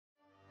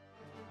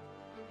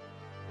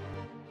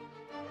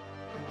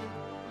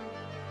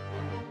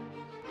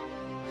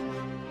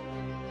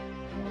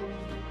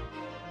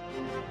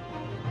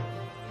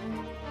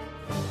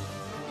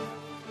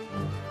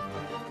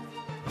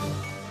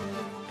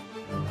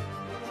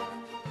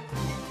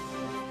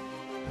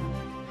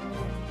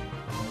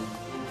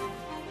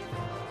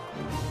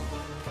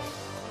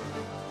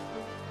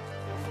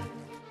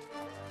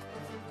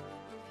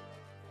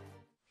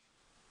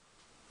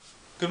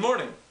Good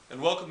morning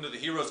and welcome to the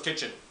Hero's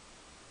Kitchen.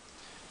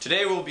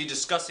 Today we'll be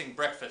discussing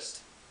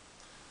breakfast,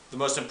 the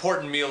most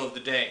important meal of the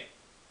day.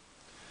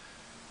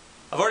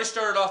 I've already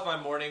started off my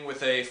morning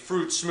with a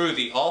fruit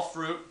smoothie, all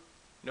fruit,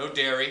 no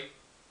dairy.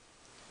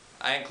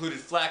 I included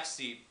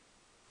flaxseed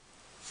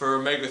for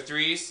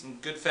omega-3s and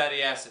good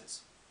fatty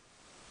acids.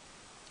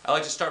 I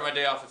like to start my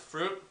day off with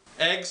fruit,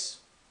 eggs,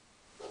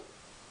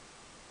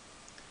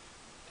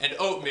 and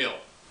oatmeal.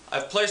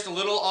 I've placed a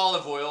little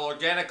olive oil,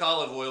 organic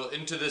olive oil,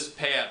 into this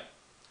pan.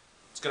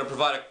 It's going to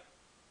provide a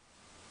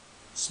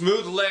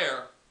smooth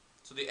layer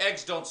so the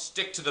eggs don't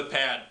stick to the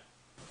pan.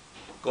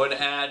 Going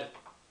to add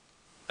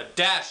a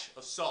dash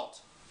of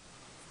salt.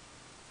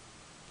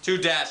 2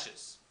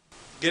 dashes.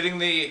 Getting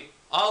the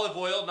olive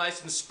oil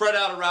nice and spread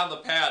out around the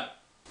pan.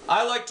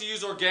 I like to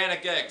use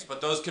organic eggs, but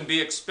those can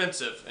be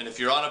expensive. And if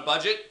you're on a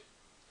budget,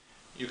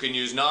 you can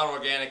use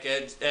non-organic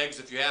eggs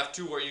if you have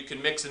to, or you can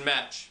mix and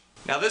match.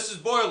 Now this is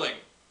boiling,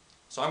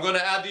 so I'm going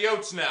to add the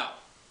oats now.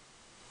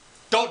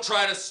 Don't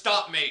try to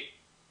stop me.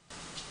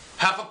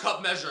 1/2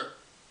 cup measure.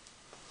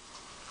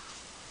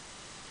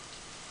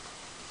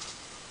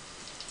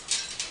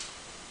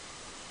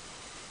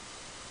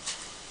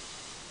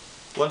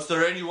 Once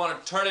they're in, you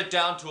want to turn it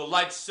down to a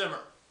light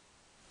simmer.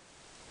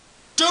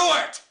 Do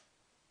it!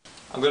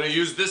 I'm going to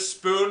use this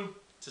spoon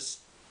to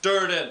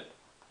stir it in,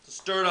 to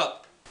stir it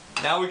up.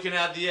 Now we can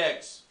add the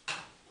eggs.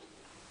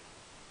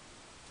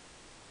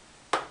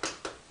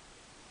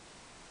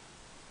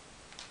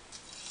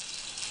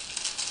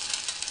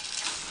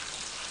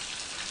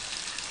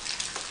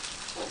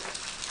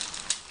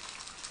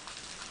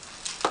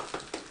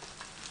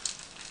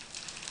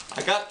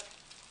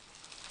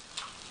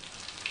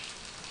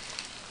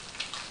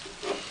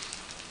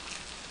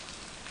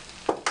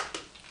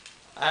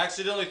 I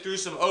accidentally threw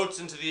some oats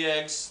into the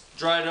eggs,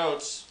 dried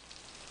oats,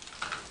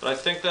 but I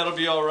think that'll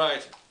be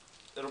alright.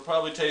 It'll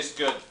probably taste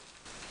good.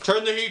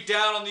 Turn the heat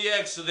down on the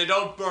eggs so they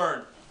don't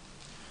burn.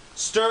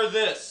 Stir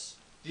this.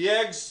 The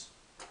eggs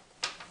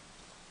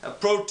have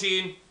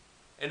protein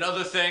and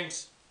other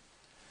things.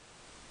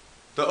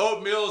 The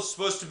oatmeal is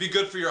supposed to be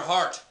good for your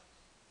heart.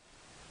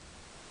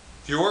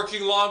 If you're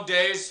working long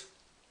days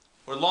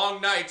or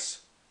long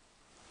nights,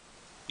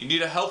 you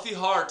need a healthy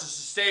heart to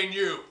sustain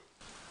you.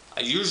 I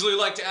usually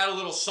like to add a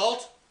little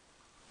salt.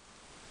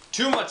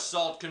 Too much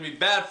salt can be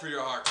bad for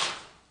your heart.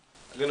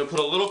 I'm going to put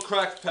a little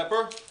cracked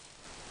pepper.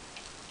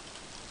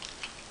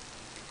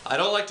 I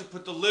don't like to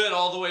put the lid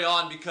all the way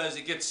on because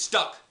it gets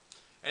stuck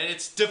and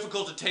it's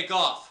difficult to take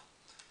off.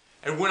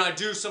 And when I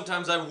do,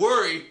 sometimes I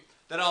worry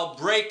that I'll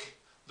break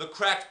the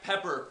cracked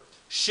pepper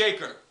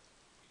shaker.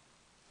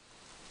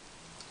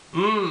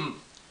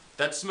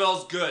 That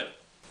smells good.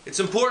 It's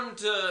important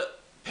to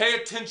pay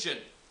attention.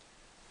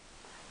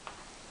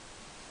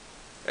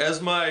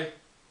 As my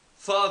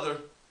father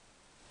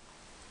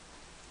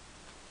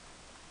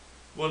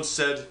once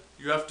said,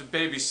 you have to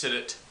babysit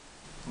it.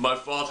 My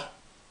father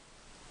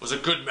was a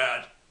good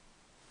man.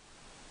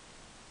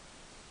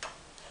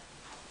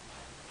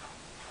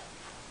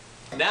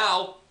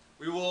 Now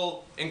we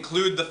will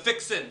include the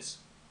fixins.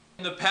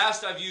 In the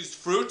past I've used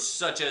fruits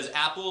such as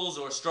apples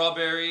or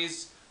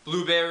strawberries,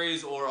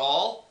 blueberries, or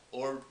all,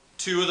 or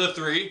 2 of the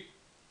 3.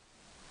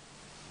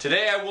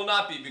 Today I will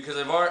not be because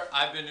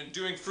I've been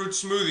doing fruit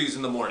smoothies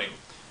in the morning.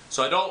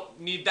 So I don't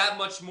need that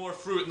much more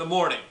fruit in the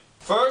morning.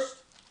 First,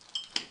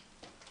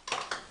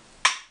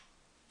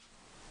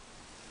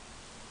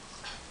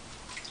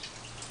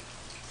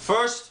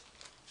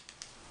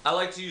 I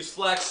like to use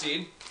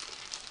flaxseed.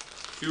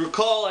 If you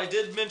recall, I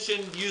did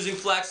mention using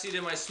flaxseed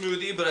in my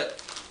smoothie,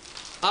 but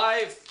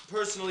I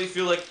personally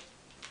feel like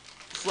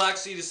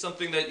flaxseed is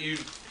something that you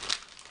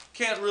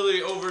can't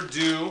really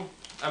overdo.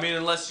 I mean,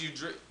 unless you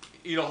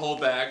eat a whole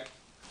bag.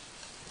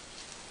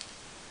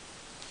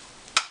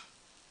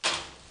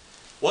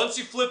 Once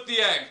you flip the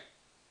egg,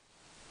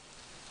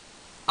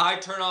 I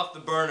turn off the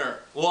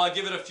burner. Well, I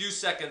give it a few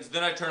seconds,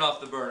 then I turn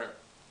off the burner.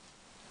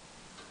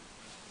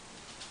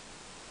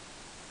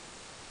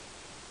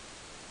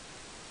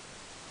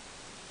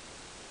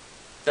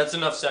 That's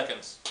enough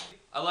seconds.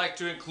 I like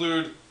to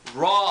include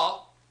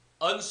raw,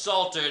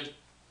 unsalted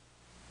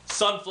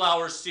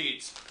sunflower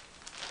seeds.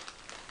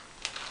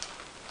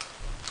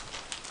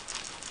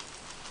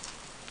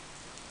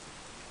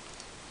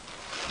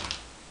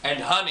 And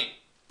honey.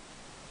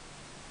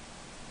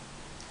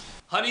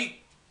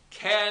 Honey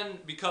can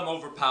become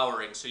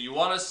overpowering, so you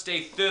want to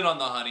stay thin on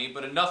the honey,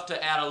 but enough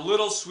to add a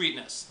little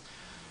sweetness.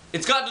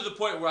 It's gotten to the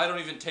point where I don't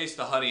even taste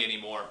the honey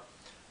anymore,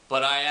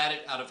 but I add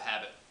it out of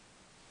habit.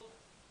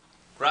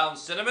 Ground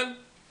cinnamon.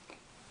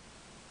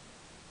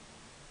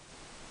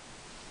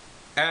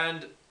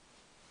 And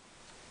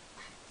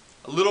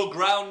a little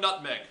ground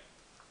nutmeg.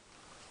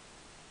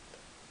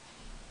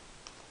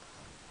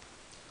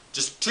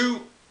 Just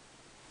 2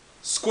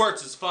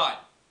 squirts is fine.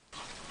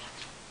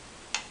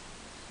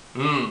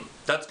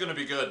 That's gonna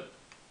be good.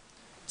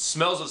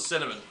 Smells of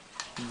cinnamon.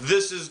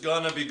 This is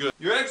gonna be good.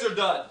 Your eggs are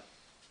done.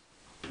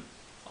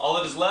 All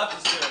that is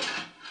left is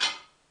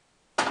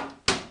to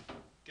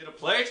get a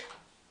plate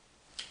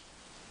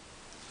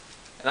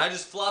And I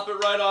just flop it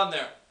right on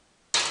there.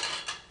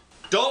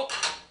 Don't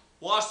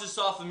wash this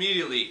off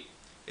immediately.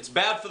 It's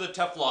bad for the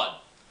Teflon.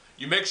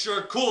 You make sure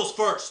it cools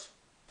first.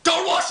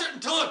 Don't wash it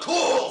until it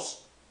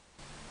cools!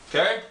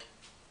 Okay?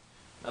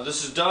 Now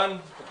this is done.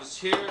 Put this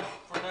here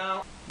for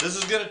now. This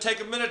is gonna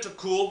take a minute to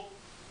cool.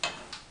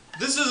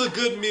 This is a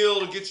good meal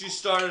to get you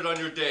started on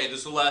your day.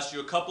 This will last you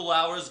a couple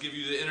hours, give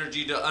you the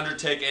energy to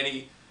undertake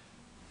any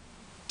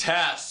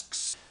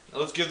tasks. Now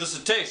let's give this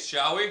a taste,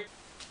 shall we?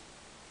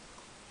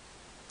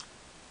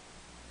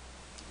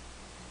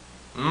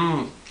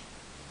 Mmm.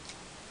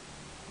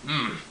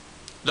 Mmm.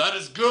 That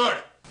is good.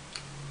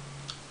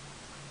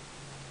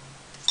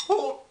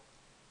 Oh.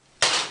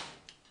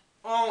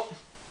 Oh.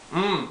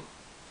 Mmm.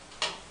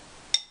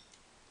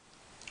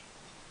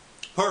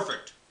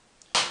 Perfect.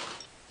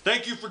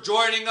 Thank you for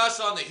joining us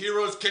on the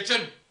Hero's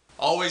Kitchen.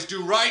 Always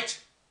do right,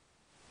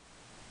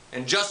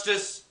 and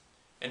justice,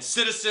 and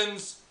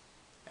citizens,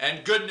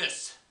 and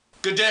goodness.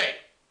 Good day.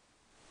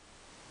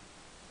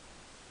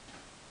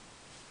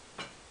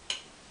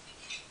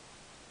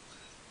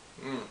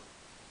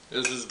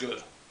 This is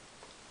good.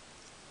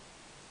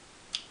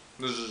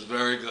 This is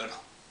very good.